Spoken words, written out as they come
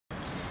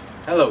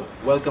Hello,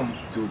 welcome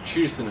to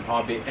Cheerson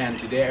Hobby, and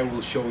today I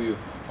will show you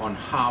on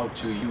how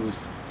to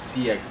use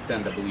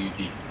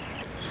CX10WD.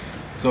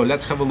 So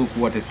let's have a look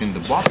what is in the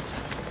box.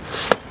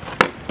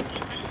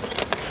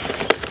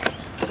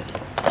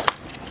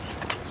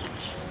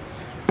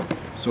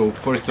 So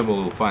first of all,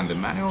 we'll find the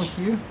manual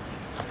here.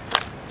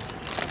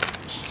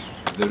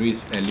 There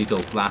is a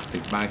little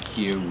plastic bag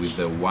here with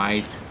a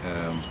white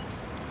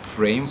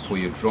frame for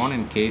your drone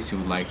in case you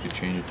would like to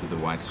change it to the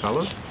white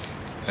color.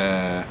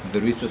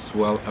 There is as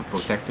well a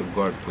protective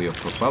guard for your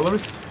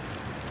propellers,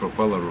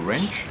 propeller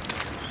wrench.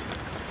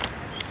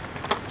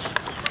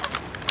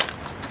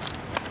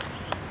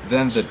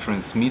 Then the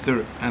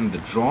transmitter and the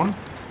drone,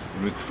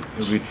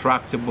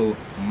 retractable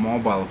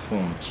mobile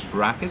phone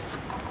brackets,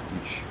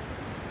 which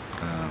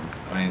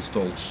I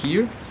installed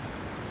here.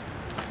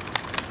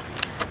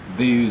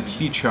 The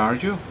USB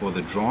charger for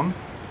the drone.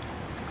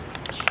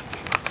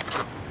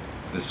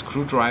 The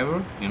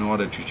screwdriver in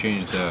order to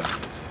change the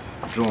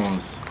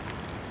drone's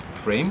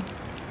frame,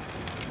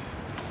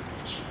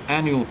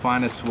 and you'll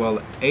find as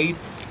well 8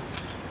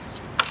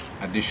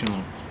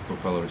 additional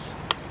propellers.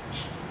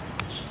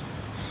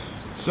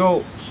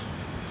 So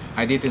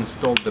I did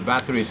install the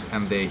batteries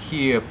and they're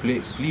here.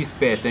 Please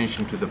pay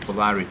attention to the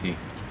polarity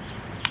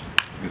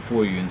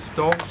before you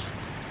install.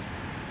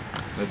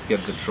 Let's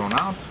get the drone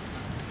out.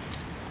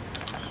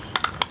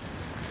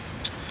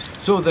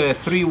 So there are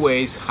 3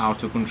 ways how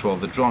to control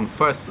the drone.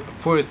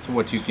 First,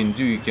 what you can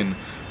do, you can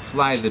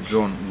fly the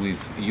drone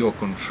with your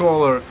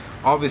controller.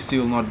 Obviously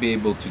you'll not be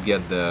able to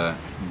get the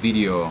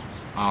video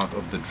out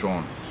of the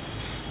drone.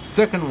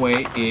 Second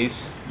way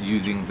is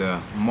using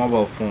the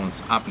mobile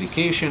phone's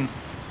application,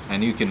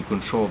 and you can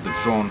control the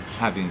drone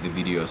having the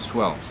video as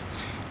well.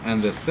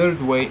 And the third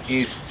way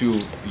is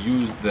to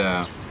use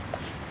the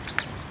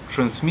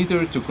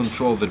transmitter to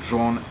control the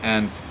drone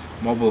and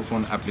mobile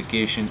phone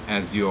application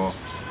as your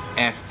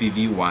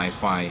FPV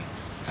Wi-Fi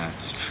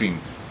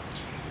stream.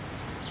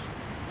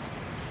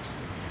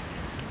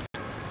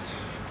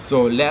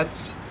 So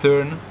let's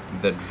turn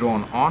the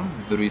drone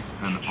on. There is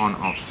an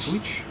on-off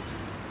switch.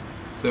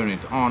 Turn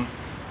it on,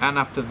 and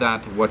after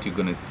that what you're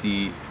gonna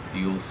see,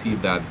 you'll see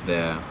that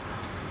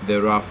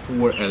there are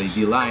 4 LED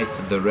lights.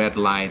 The red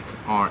lights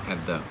are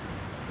at the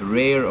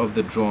rear of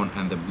the drone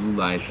and the blue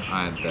lights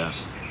are at the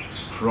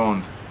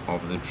front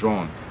of the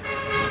drone.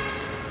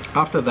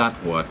 After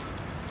that, what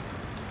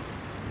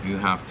you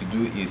have to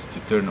do is to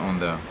turn on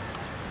the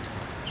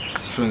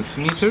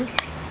transmitter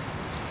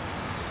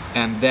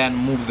and then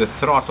move the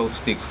throttle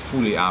stick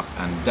fully up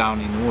and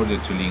down in order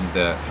to link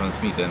the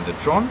transmitter and the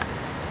drone.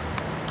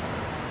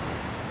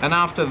 And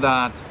after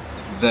that,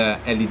 the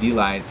LED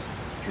lights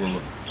will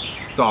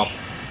stop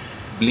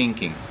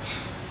blinking.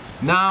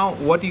 Now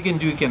what you can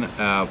do, you can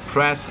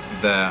press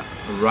the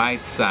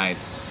right side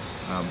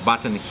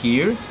button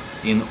here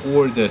in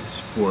order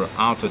for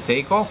auto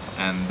takeoff,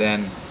 and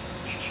then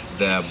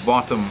the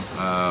bottom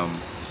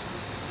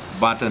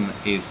button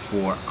is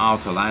for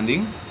auto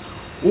landing.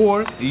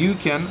 Or you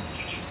can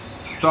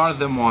start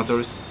the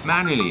motors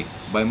manually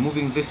by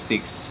moving the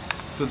sticks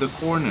to the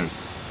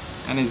corners,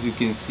 and as you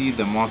can see,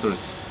 the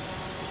motors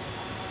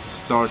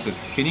started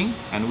spinning,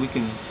 and we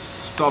can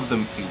stop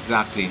them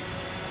exactly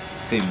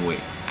same way.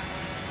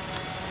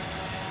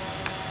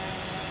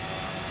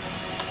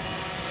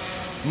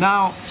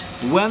 Now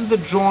when the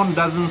drone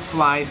doesn't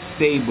fly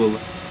stable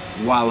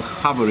while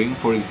hovering,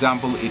 for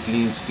example it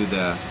leans to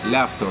the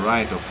left or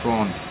right or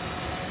front,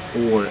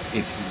 or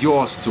it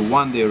yaws to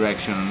one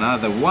direction or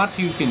another, what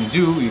you can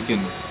do, you can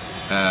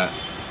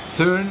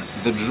turn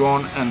the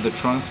drone and the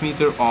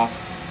transmitter off,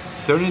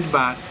 turn it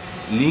back,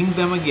 link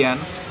them again,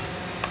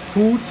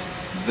 put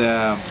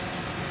the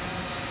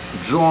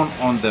drone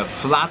on the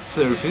flat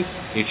surface,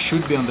 it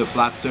should be on the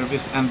flat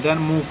surface, and then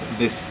move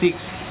the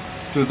sticks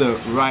to the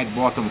right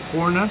bottom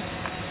corner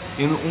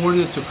in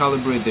order to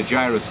calibrate the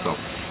gyroscope.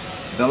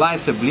 The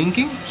lights are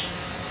blinking,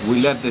 we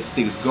let the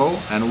sticks go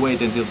and wait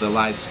until the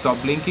lights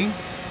stop blinking.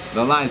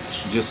 The lights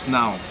just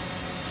now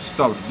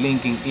stopped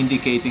blinking,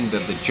 indicating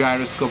that the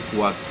gyroscope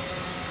was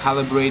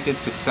calibrated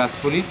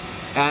successfully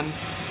and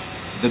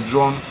the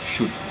drone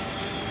should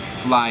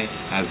fly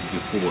as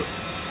before.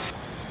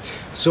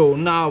 So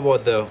now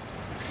about the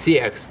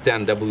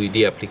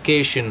CX10WD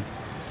application,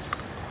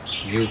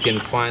 you can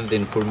find the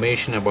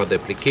information about the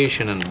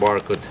application and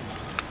barcode,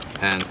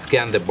 and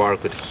scan the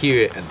barcode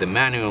here at the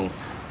manual.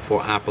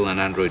 For Apple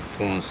and Android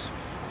phones,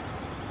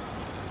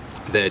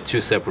 there are 2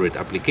 separate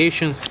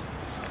applications.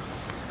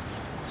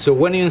 So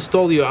when you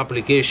install your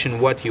application,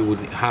 what you would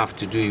have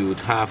to do, you would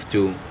have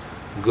to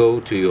go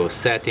to your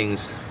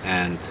settings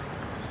and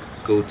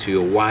go to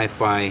your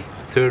Wi-Fi,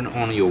 turn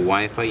on your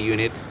Wi-Fi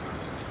unit,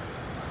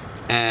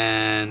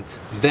 and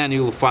then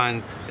you'll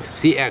find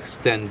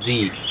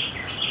CX10D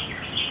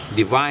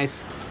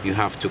device you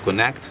have to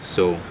connect.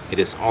 So it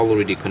is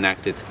already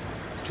connected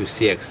to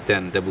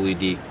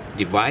CX10WD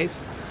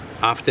device.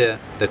 After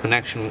the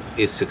connection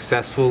is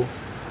successful,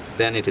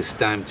 then it is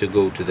time to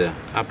go to the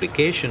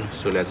application.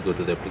 So let's go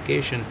to the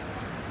application,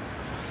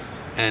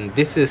 and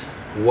this is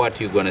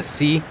what you're gonna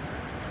see.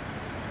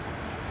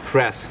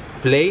 press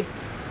play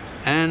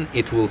and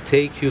it will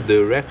take you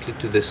directly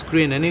to the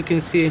screen, and you can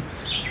see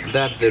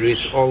that there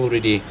is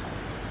already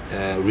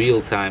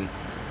real-time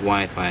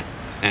Wi-Fi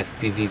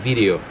FPV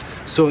video.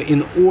 So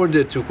in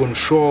order to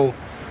control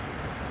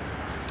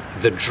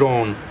the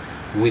drone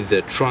with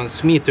the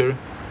transmitter,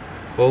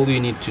 all you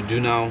need to do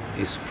now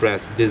is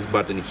press this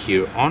button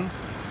here on,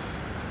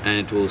 and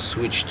it will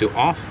switch to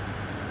off,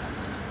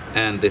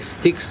 and the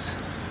sticks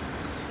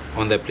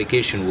on the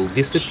application will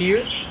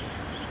disappear,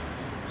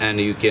 and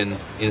you can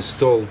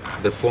install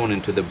the phone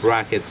into the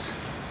brackets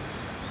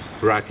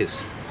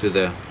to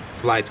the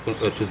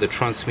to the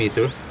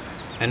transmitter,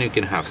 and you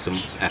can have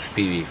some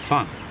FPV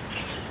fun.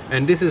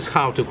 And this is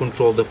how to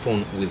control the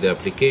phone with the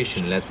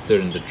application. Let's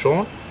turn the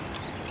drone,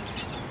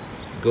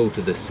 go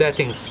to the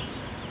settings,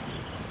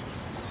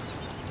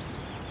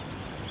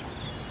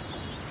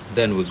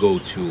 then we go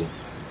to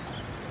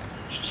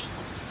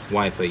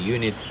Wi-Fi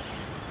unit,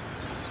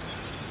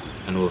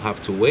 and we'll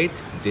have to wait.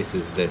 This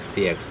is the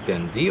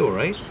CX10D, all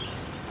right.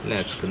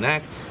 Let's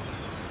connect,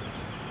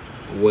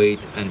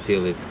 wait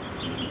until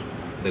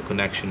the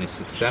connection is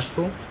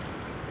successful.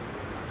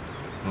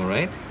 All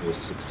right, it was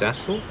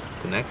successful,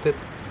 connected.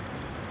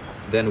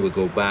 Then we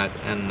go back,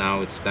 and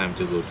now it's time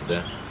to go to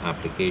the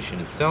application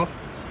itself,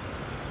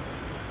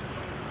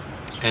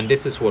 and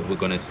this is what we're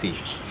gonna see.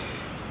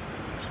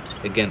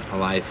 Again, a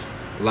live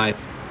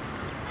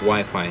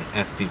Wi-Fi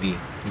FPV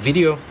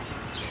video.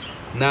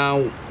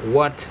 Now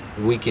what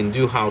we can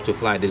do, how to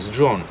fly this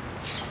drone.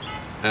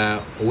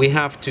 We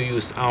have to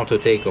use auto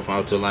takeoff,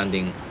 auto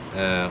landing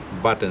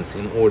buttons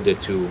in order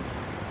to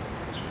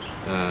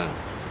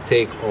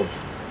take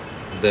off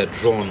the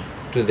drone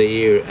to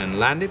the air and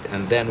land it,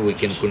 and then we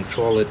can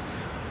control it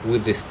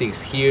with the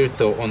sticks here.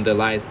 So on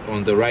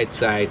the right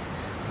side,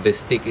 the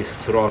stick is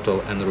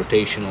throttle and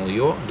rotational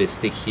yaw. The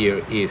stick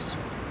here is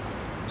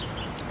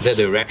the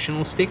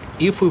directional stick.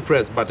 If we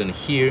press button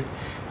here,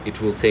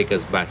 it will take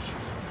us back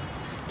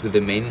to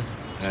the main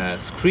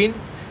screen.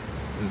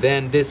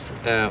 Then this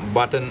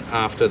button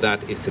after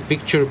that is a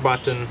picture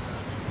button,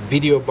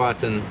 video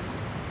button.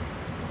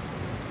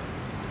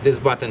 This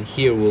button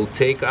here will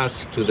take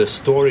us to the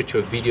storage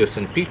of videos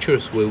and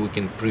pictures, where we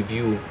can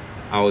preview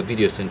our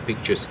videos and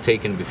pictures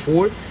taken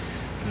before.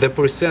 The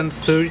percent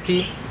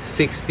 30,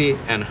 60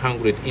 and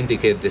 100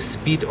 indicate the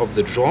speed of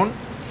the drone.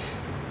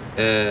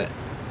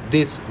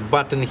 This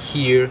button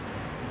here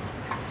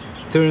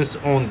turns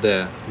on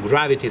the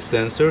gravity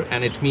sensor,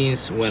 and it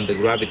means when the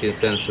gravity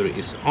sensor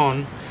is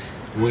on,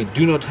 we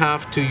do not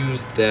have to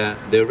use the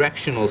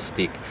directional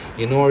stick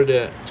in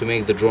order to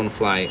make the drone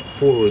fly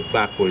forward,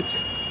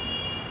 backwards,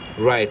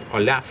 right or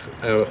left.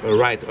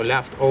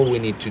 All we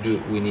need to do,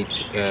 we need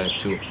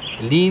to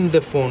lean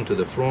the phone to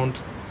the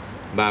front,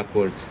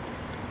 backwards,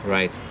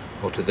 right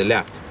or to the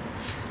left.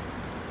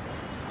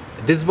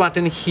 This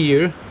button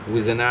here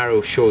with an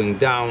arrow showing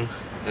down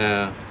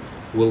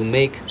will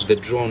make the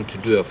drone to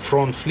do a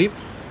front flip.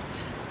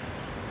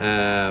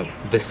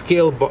 The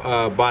scale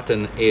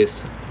button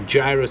is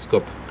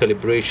gyroscope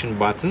calibration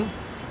button.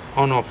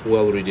 On off we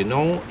already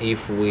know.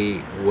 If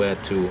we were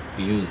to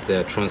use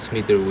the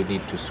transmitter, we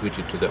need to switch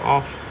it to the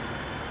off.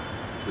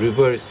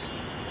 Reverse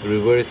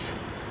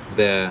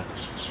the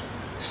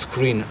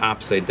screen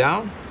upside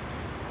down.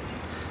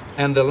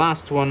 And the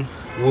last one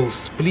will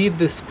split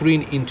the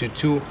screen into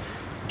two,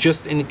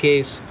 just in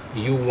case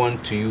you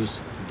want to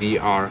use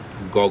VR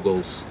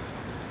goggles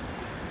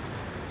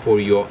for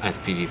your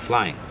FPV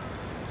flying.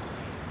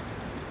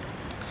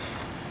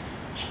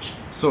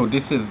 So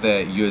this is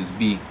the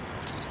USB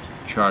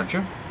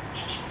charger,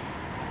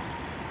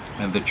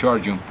 and the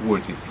charging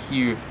port is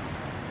here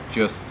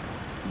just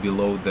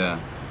below the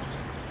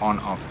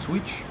on-off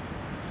switch.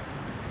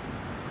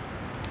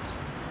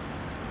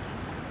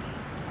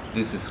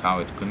 This is how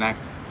it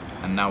connects,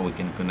 and now we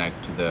can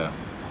connect to the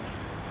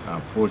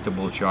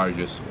portable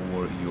chargers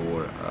or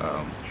your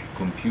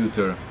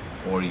computer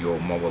or your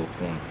mobile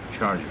phone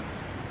charger.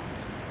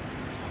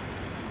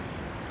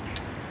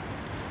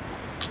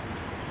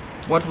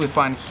 What we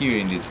find here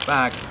in this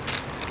bag,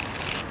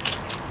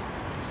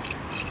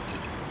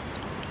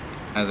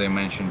 as I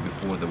mentioned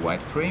before, the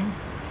white frame,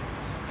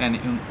 and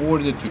in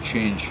order to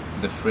change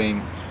the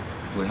frame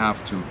we'll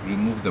have to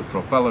remove the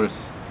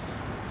propellers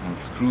and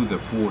screw the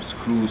 4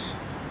 screws,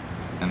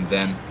 and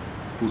then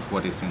put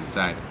what is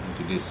inside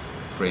into this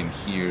frame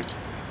here,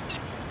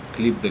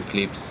 clip the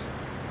clips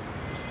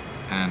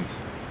and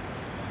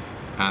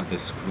add the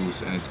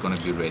screws, and it's going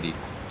to be ready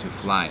to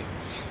fly.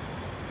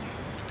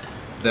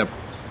 The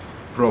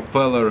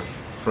propeller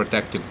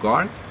protective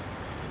guard,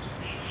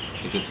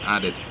 it is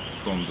added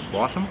from the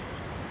bottom.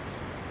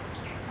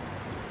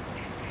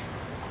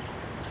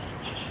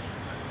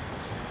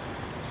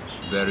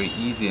 Very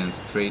easy and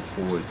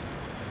straightforward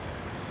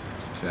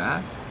to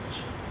add.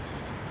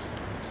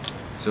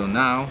 So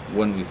now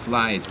when we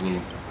fly, it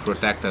will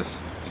protect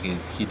us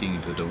against hitting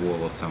into the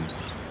wall or some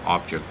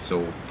object.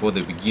 So for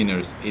the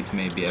beginners it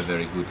may be a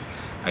very good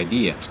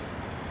idea.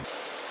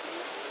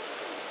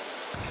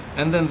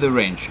 And then the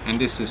wrench, and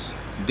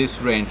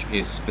this wrench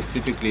is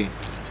specifically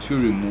to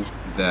remove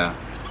the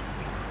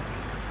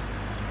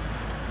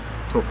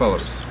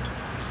propellers.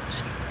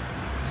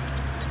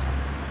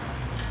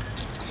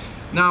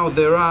 Now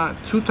there are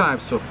two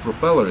types of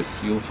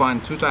propellers. You'll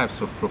find two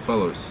types of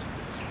propellers.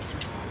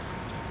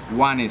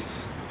 One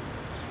is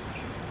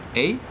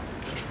A,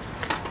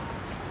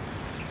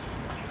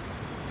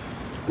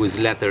 with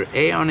letter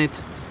A on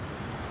it,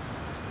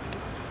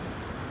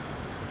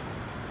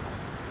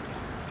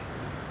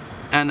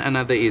 and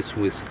another is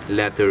with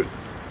letter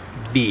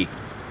B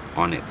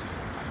on it.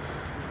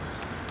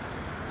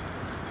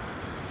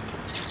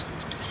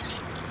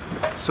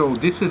 So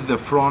this is the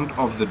front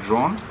of the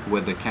drone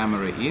where the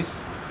camera is.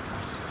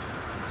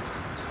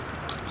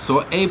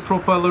 So A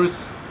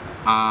propellers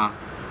are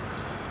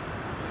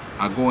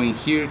going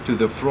here to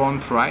the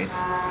front right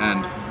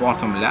and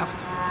bottom left.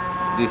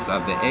 These are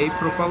the A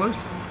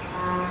propellers.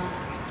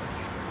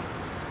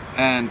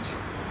 And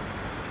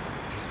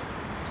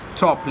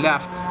top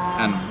left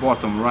and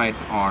bottom right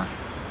are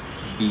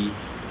B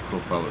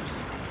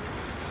propellers.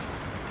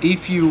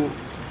 If you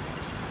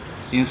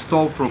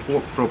install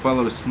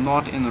propellers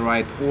not in the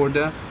right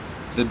order,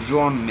 the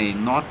drone may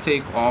not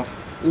take off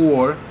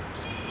or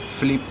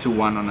flip to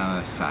one on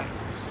another side.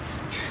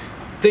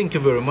 Thank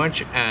you very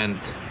much, and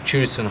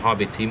Cheerson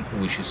Hobby team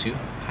wishes you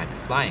happy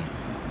flying.